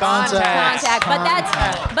Contact. That's Contact. But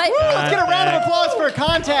that's Let's get a round of applause for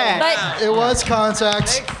Contact. but It was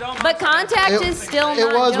Contact. but Contact It, is still it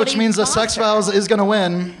not was, which Jodie means the Foster. Sex Files is going to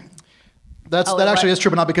win. That Oh, actually what? is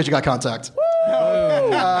true, but not because you got Contact.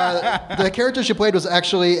 The character she played was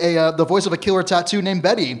actually the voice of a killer tattoo named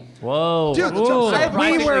Betty. Whoa. Dude, Ooh. I have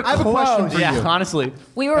a question for Yeah, you. honestly.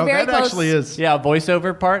 We were very that close. actually is. Yeah,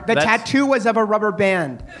 voiceover part. The that's- tattoo was of a rubber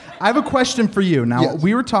band. I have a question for you. Now, Yes.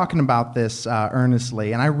 we were talking about this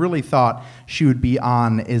earnestly, and I really thought she would be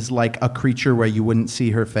on is like a creature where you wouldn't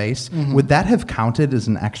see her face. Mm-hmm. Would that have counted as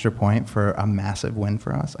an extra point for a massive win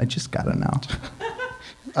for us? I just got to know.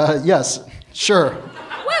 Yes, sure.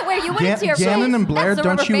 What? Where you wouldn't see her Gannon face? and Blair, That's the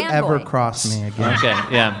don't Rubber you Band ever Boy. cross me again. Okay,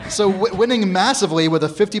 yeah. So winning massively with a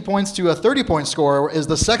 50 points to a 30-point score is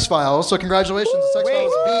the Sex Files. So congratulations, Sex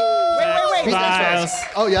Files beat Files. X-Files.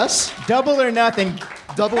 Oh, yes? Double or nothing.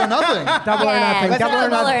 Double or nothing. Double or Yeah, nothing. Double or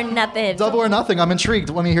nothing. or nothing. Double or nothing. I'm intrigued.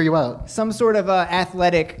 Let me hear you out. Some sort of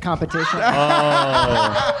athletic competition.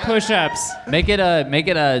 Push-ups. Make it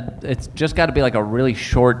a. It's just got to be like a really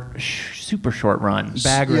short, super short run.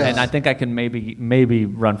 Bag race. And I think I can maybe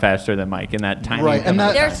run faster than Mike in that tiny. Right, and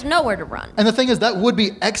amount of time. There's nowhere to run. And the thing is, that would be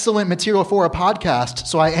excellent material for a podcast.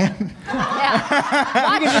 So I am.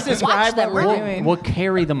 Yeah. You can just describe what we're doing. We'll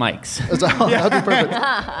carry the mics. That'd be perfect.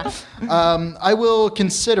 I will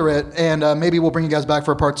consider it, and maybe we'll bring you guys back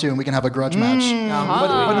for a part 2, and we can have a grudge match.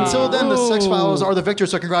 But until then, the Sex Files are the victors.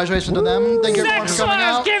 So congratulations to them. Thank you everyone Sex for coming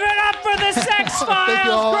Files. out. Give it up for the Sex Thank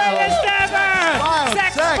you all. Files. Greatest ever.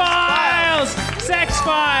 Sex Files. Sex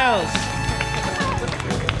Files.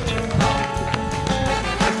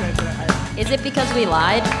 Is it because we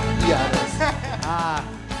lied? Yeah, it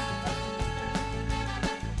is.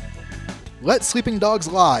 Let Sleeping Dogs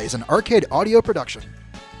Lie is an arcade audio production.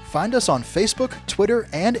 Find us on Facebook, Twitter,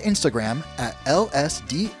 and Instagram at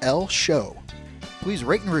LSDL Show. Please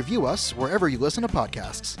rate and review us wherever you listen to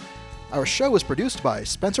podcasts. Our show is produced by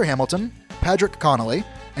Spencer Hamilton, Patrick Connolly,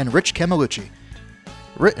 and Rich Camelucci.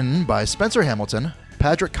 Written by Spencer Hamilton,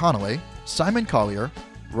 Patrick Connolly, Simon Collier,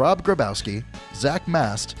 Rob Grabowski, Zach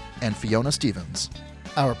Mast, and Fiona Stevens.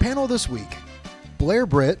 Our panel this week: Blair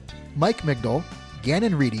Britt, Mike Migdal,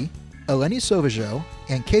 Gannon Reedy, Eleni Sauvageau,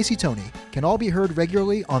 and Casey Tony can all be heard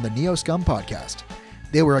regularly on the Neo Scum podcast.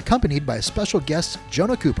 They were accompanied by special guest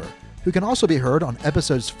Jonah Cooper, who can also be heard on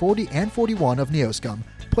episodes 40 and 41 of Neo Scum,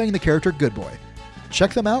 playing the character Good Boy.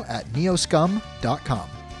 Check them out at neoscum.com.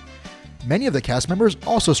 Many of the cast members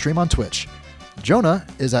also stream on Twitch. Jonah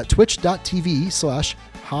is at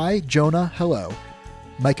twitch.tv/HiJonahHello.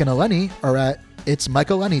 Mike and Eleni are at It's Mike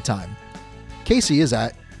Eleni Time. Casey is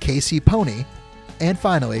at Casey Pony. And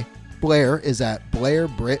finally, Blair is at Blair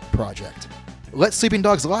Brit Project. Let Sleeping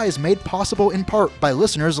Dogs Lie is made possible in part by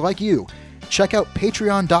listeners like you. Check out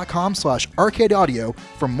patreon.com/arcadeaudio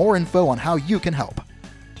for more info on how you can help.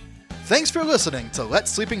 Thanks for listening to Let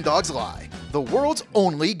Sleeping Dogs Lie, the world's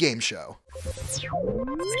only game show.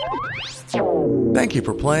 Thank you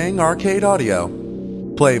for playing Arcade Audio.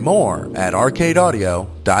 Play more at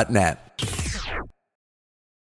arcadeaudio.net.